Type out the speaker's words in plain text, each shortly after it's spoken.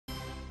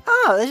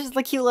Oh, this is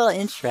a cute little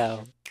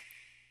intro.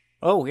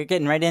 Oh, we're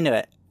getting right into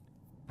it.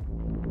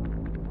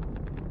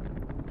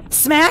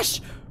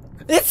 Smash!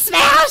 It's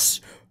Smash!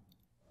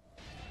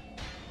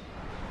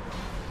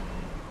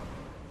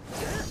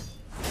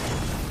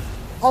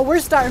 Oh, we're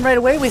starting right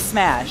away with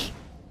Smash.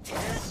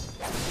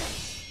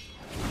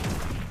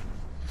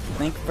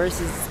 Link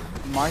versus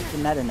Mark the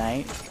Meta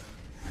Knight.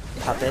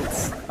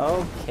 Puppets.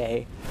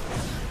 Okay.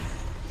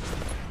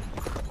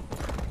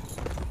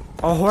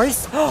 A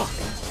horse? Oh,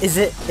 is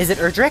it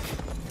Erdrick?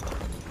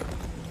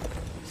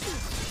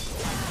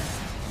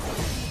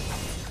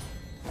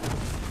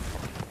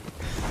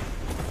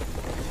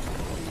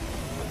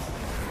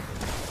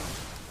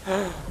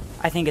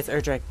 I think it's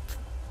Erdrick.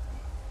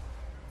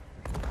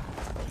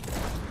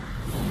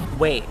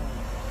 Wait.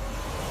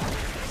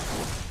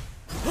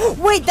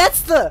 Wait,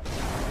 that's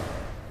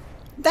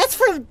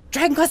for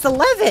Dragon Quest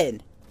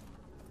XI!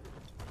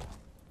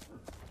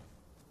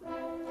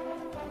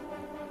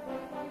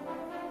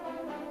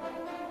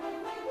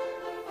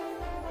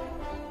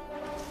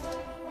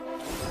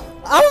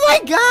 Oh my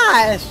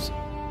gosh!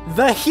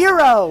 The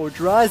hero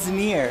draws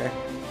near.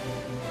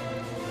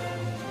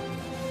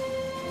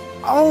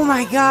 Oh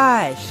my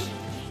gosh!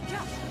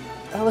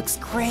 That looks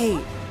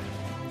great.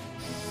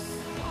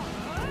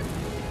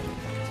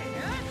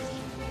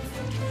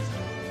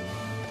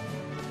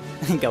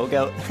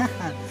 Go.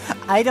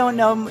 I don't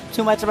know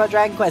too much about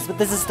Dragon Quest, but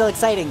this is still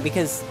exciting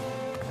because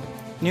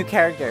new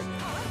character.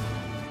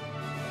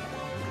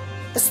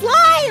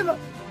 Slime!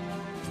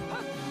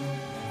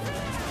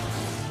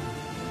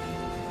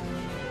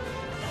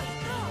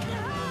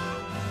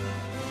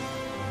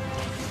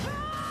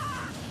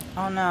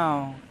 Oh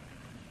no.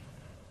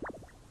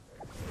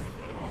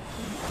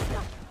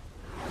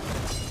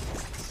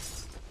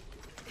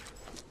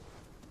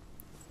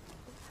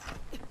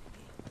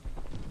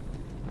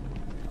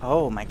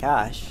 Oh my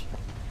gosh.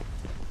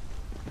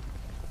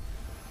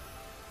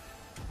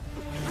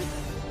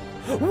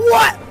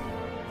 What?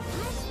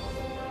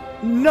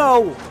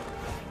 No!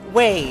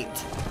 Wait.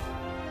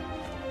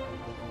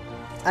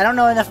 I don't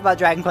know enough about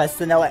Dragon Quest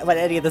to know what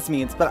any of this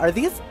means, but are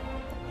these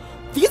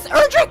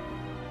Erdrick?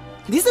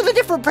 These are the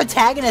different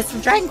protagonists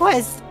from Dragon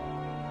Quest!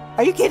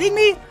 Are you kidding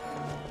me?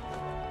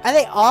 Are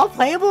they all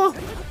playable?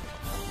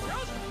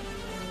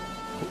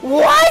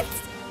 What?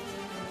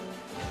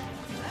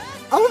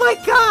 Oh my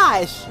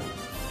gosh!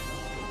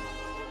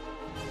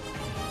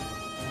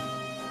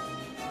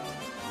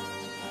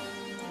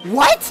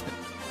 What?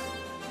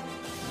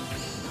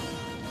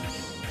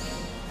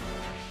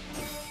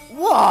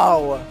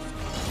 Whoa!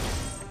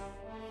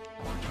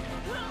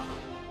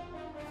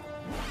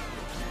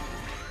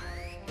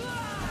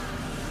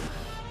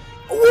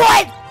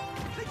 What?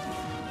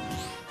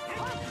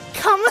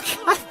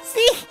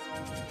 Kamikaze?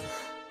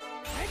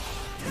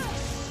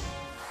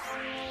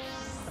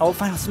 Oh,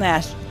 final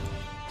smash.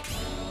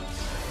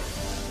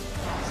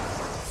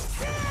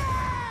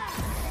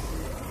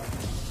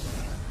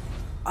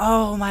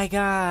 Oh my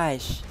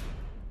gosh.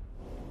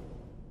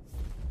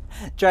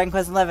 Dragon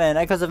Quest XI,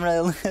 Echoes of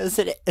an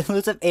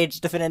Elusive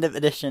Age Definitive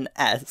Edition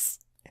S.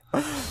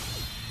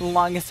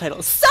 Longest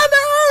title.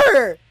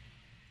 Summer!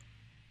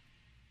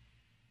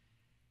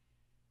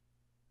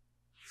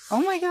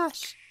 Oh my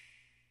gosh.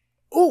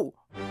 Ooh!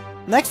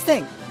 Next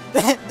thing!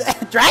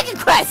 Dragon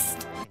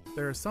Quest!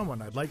 There is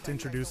someone I'd like to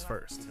introduce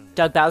first.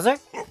 Doug Bowser?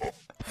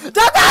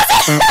 Doug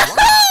Bowser!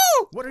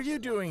 What are you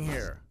doing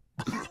here?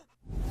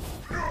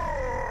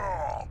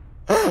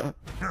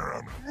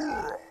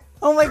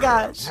 Oh my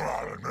gosh.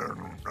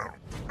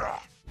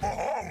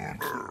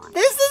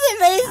 This is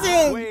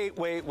amazing!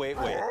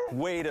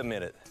 Wait a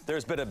minute.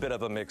 There's been a bit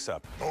of a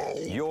mix-up.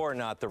 You're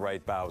not the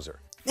right Bowser.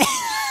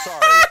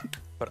 Sorry,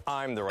 but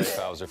I'm the right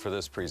Bowser for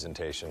this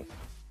presentation.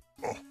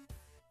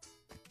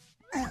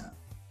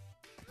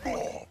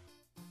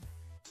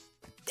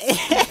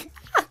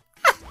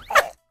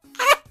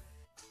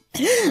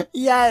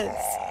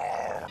 Yes!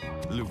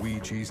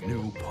 Luigi's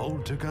new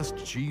Poltergust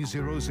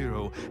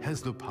G00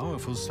 has the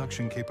powerful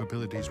suction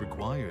capabilities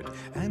required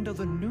and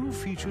other new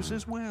features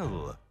as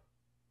well.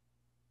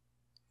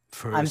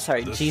 First, I'm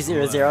sorry,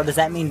 G00, does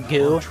that mean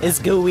goo? Is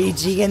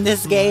Gooigi in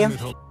this game?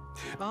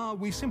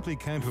 We simply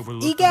can't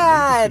overlook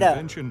Egad! the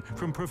latest invention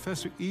from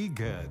Professor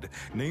Egad,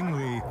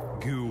 namely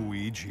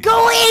Gooigi.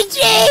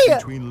 Gooigi!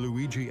 Between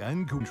Luigi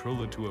and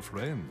controller to a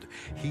friend,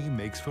 he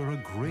makes for a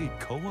great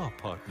co-op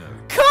partner.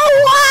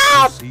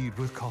 Co-op! Proceed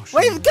with caution.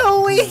 With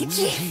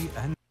Gooigi!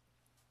 And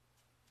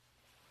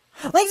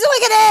Link's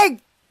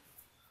Awakening!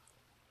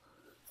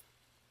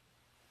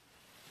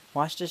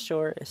 Washed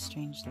ashore, a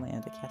strange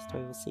land, a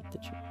castaway will seek the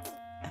truth.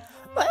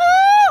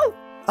 Woo!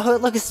 Oh,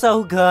 it looks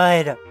so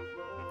good!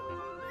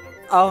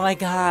 Oh my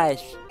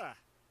gosh!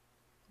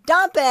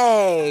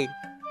 Dumpy!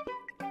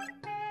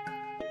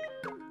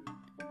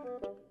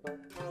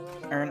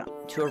 Earn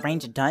to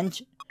arrange a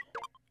dungeon?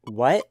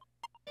 What?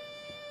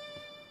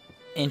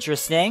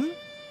 Interesting.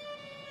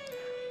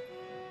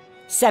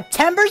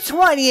 September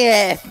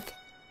 20th!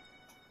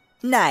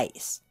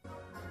 Nice.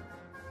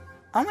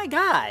 Oh my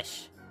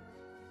gosh.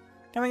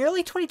 Coming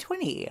early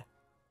 2020.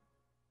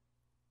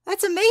 That's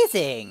That's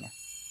amazing!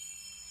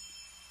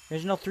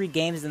 Original 3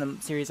 games in the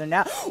series are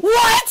now—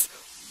 What?!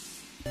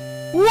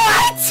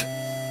 What?!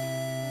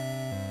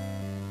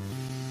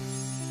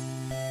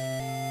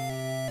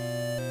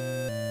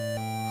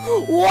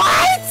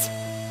 What?!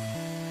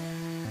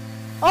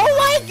 Oh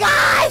my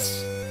gosh!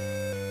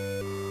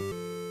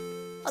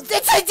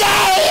 It's a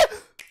day!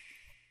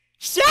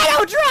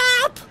 Shadow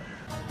drop!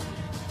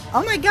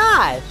 Oh my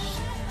gosh!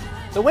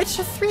 The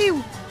Witcher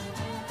 3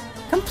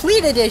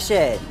 Complete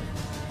Edition!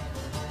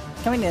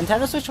 Coming to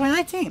Nintendo Switch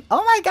 2019.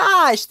 Oh my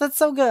gosh, that's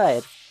so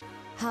good!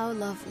 How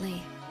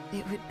lovely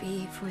it would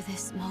be for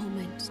this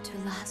moment to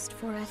last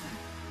forever.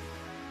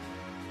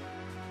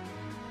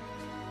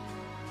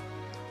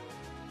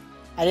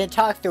 I didn't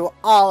talk through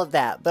all of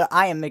that, but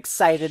I am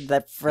excited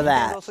for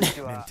that.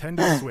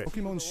 Nintendo Switch.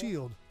 Pokemon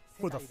Shield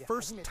for the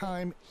first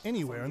time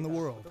anywhere in the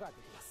world.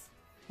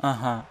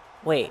 Uh-huh.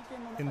 Wait.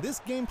 In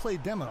this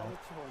gameplay demo,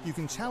 you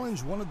can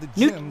challenge one of the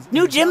New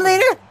gyms. gym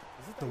leader?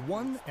 The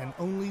one and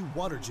only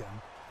Water Gym,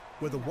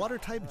 where the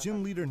Water-type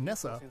gym leader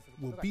Nessa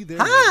will be there.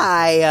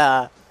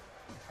 Hi!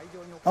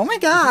 Oh my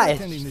gosh!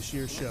 Attending this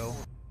year's show.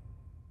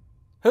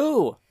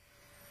 Who?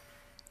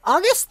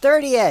 August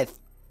 30th!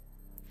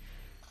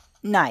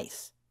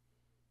 Nice.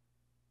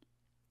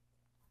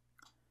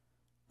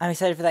 I'm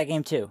excited for that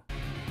game too.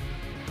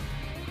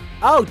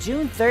 Oh,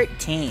 June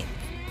 13th.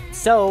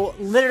 So,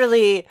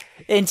 literally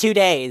in 2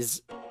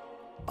 days.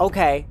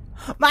 Okay.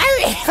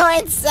 Mario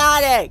and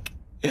Sonic!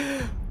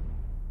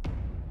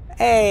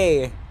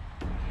 Hey!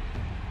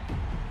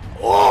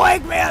 Oh,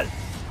 Eggman!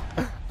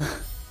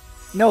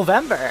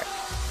 November.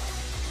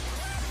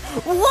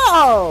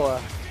 Whoa!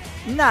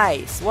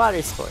 Nice.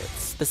 Water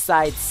sports.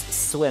 Besides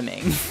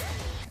swimming.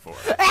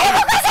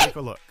 Animal Crossing! Take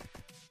a look.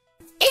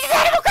 It's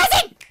Animal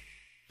Crossing!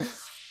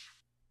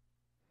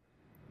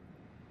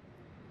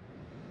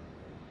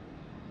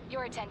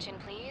 Your attention,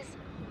 please.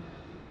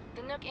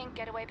 The Nook Inc.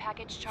 getaway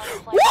package charter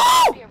flight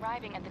Whoa! will be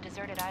arriving at the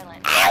deserted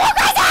island. Animal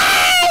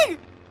Crossing!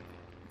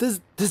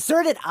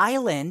 Deserted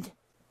island?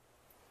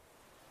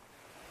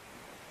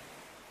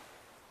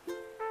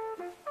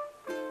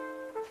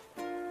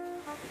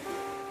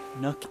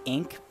 Nook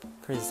Inc.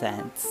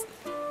 presents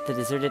the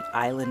Deserted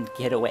Island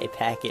Getaway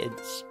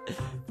Package.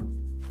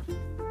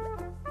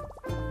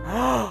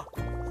 Oh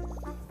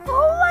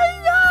my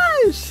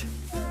gosh!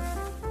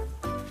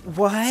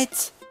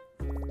 What?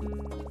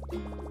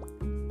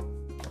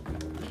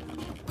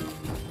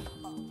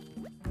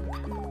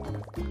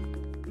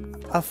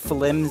 A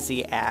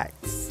flimsy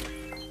axe.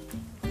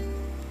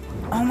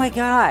 Oh my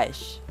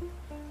gosh!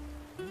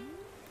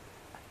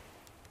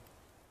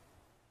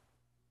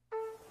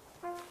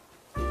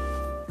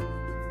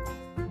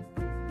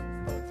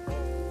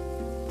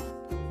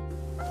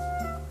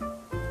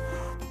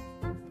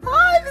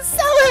 I'm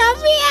so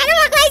happy,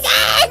 Animal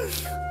Crossing!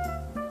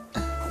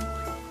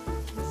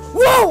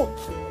 Whoa!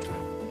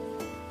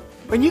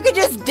 When you could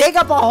just dig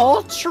up a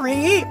whole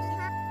tree?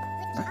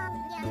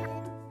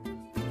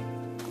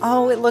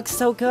 Oh, it looks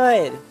so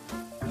good.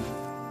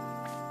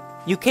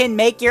 You can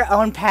make your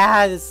own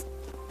paths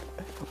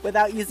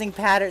without using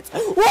patterns.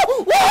 Whoa!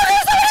 Whoa!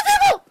 There's so many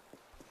people!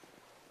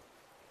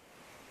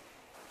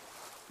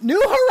 New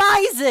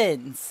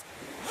Horizons!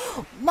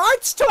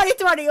 March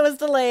 2020, it was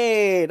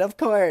delayed, of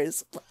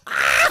course.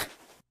 Ah!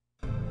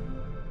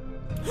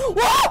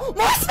 Whoa!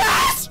 More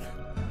Smash!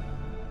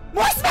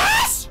 More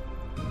Smash!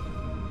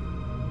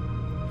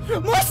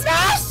 More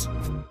Smash!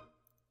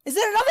 Is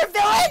there another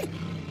villain?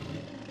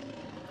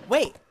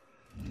 Wait.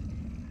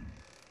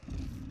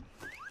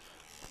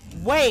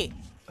 Wait.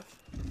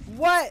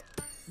 What?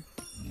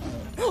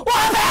 Oh,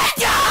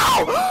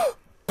 Banjo!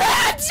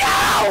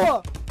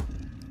 Banjo!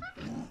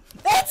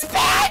 It's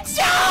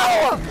Banjo!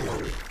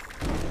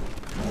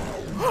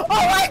 Oh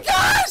my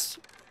gosh!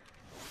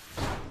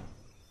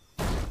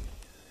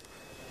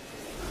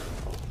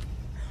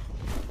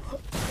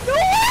 No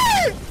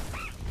way!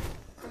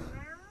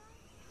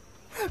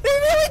 They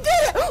really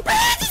did it!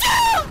 Banjo!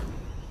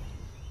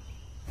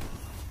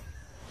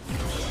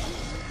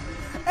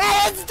 And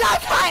it's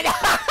Duck Hunt!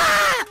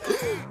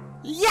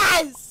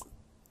 Yes!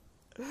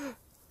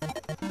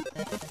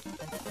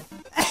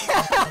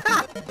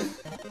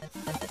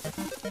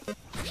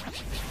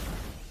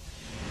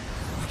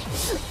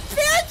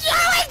 Banjo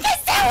and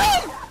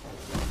Kazooie!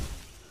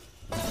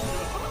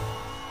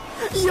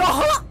 Yo!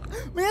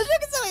 Banjo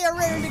and Kazooie are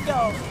ready to go!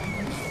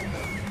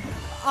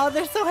 Oh,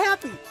 they're so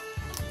happy!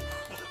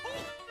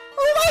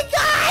 Oh my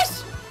gosh!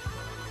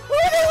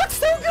 Oh, they look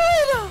so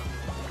good!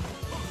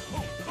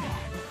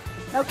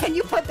 Now, can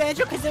you put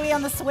Banjo Kazooie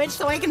on the Switch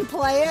so I can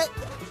play it?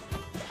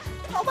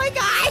 Oh my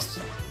gosh!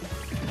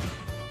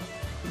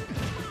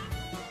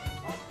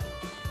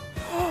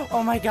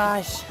 Oh my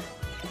gosh!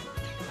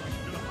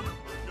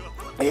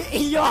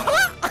 Yeah!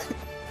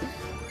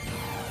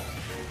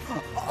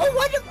 Oh,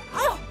 what?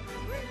 Oh!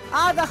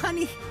 Ah, the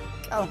honey!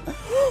 Oh,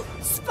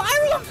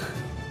 Spiral!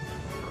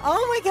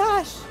 Oh my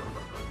gosh!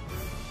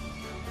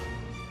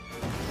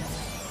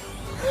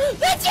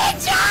 The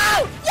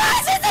Jinjo!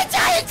 Yes, it's a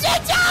giant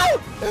Jinjo!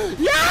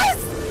 Yes!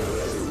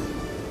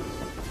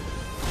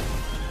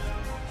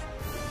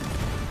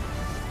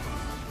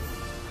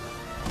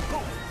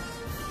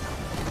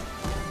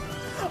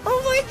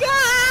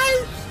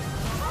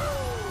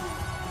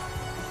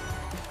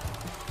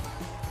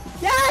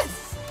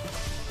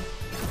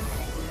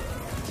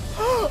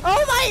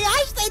 my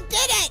gosh, they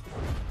did it!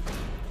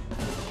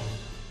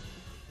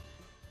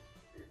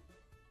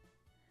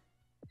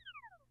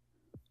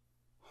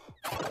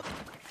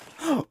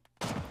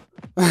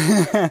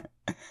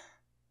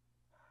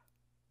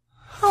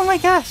 Oh my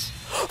gosh.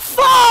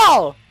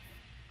 Fall!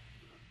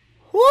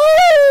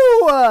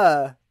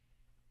 Woo!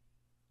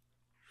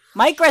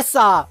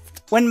 Microsoft!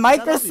 When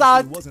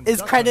Microsoft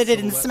is credited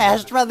in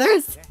Smash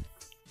Brothers.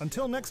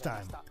 Until next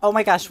time. Oh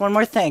my gosh, one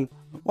more thing.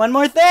 One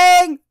more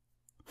thing!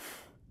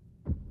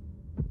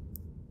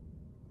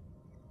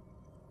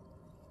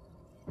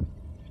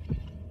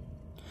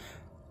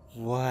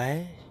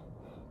 What?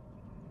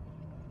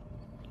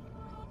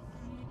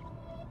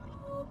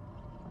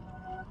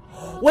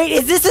 Wait,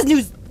 is this a new...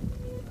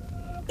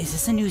 Is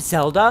this a new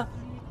Zelda?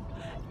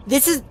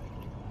 This is...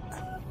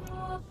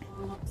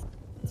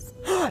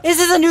 This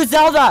is a new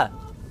Zelda!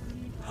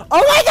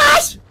 Oh my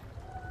gosh!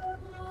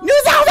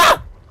 New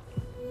Zelda!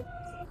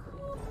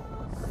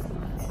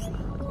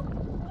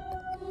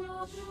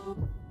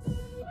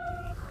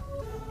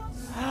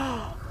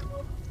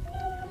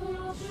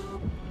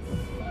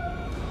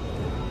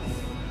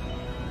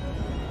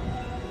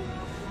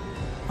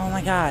 Oh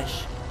my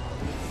gosh.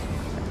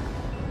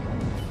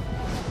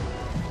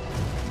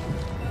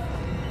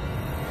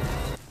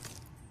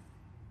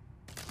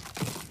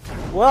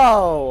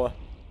 Whoa!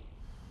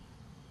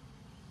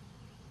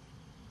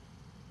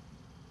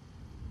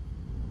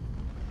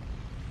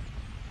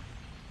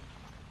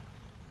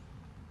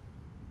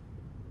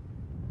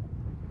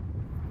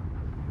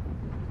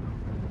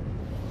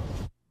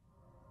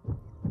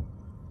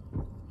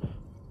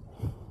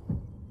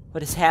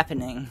 What is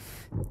happening?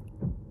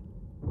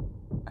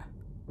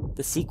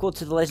 The sequel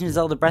to The Legend of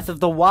Zelda Breath of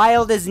the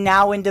Wild is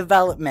now in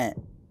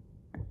development.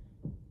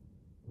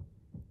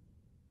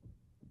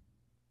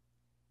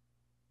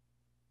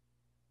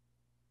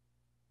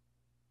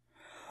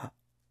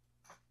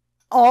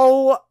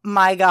 Oh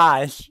my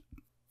gosh.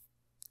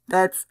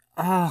 That's...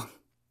 oh.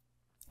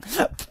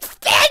 BANJO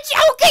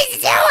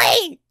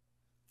KAZOOIE!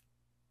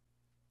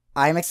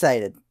 I'm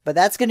excited. But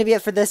that's going to be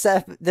it for this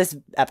this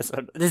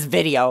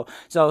video.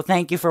 So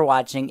thank you for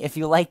watching. If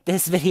you like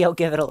this video,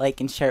 give it a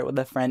like and share it with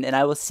a friend. And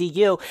I will see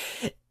you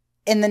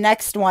in the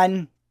next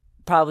one.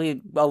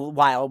 Probably a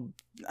while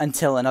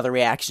until another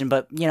reaction.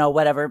 But, you know,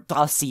 whatever.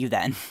 I'll see you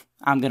then.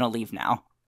 I'm going to leave now.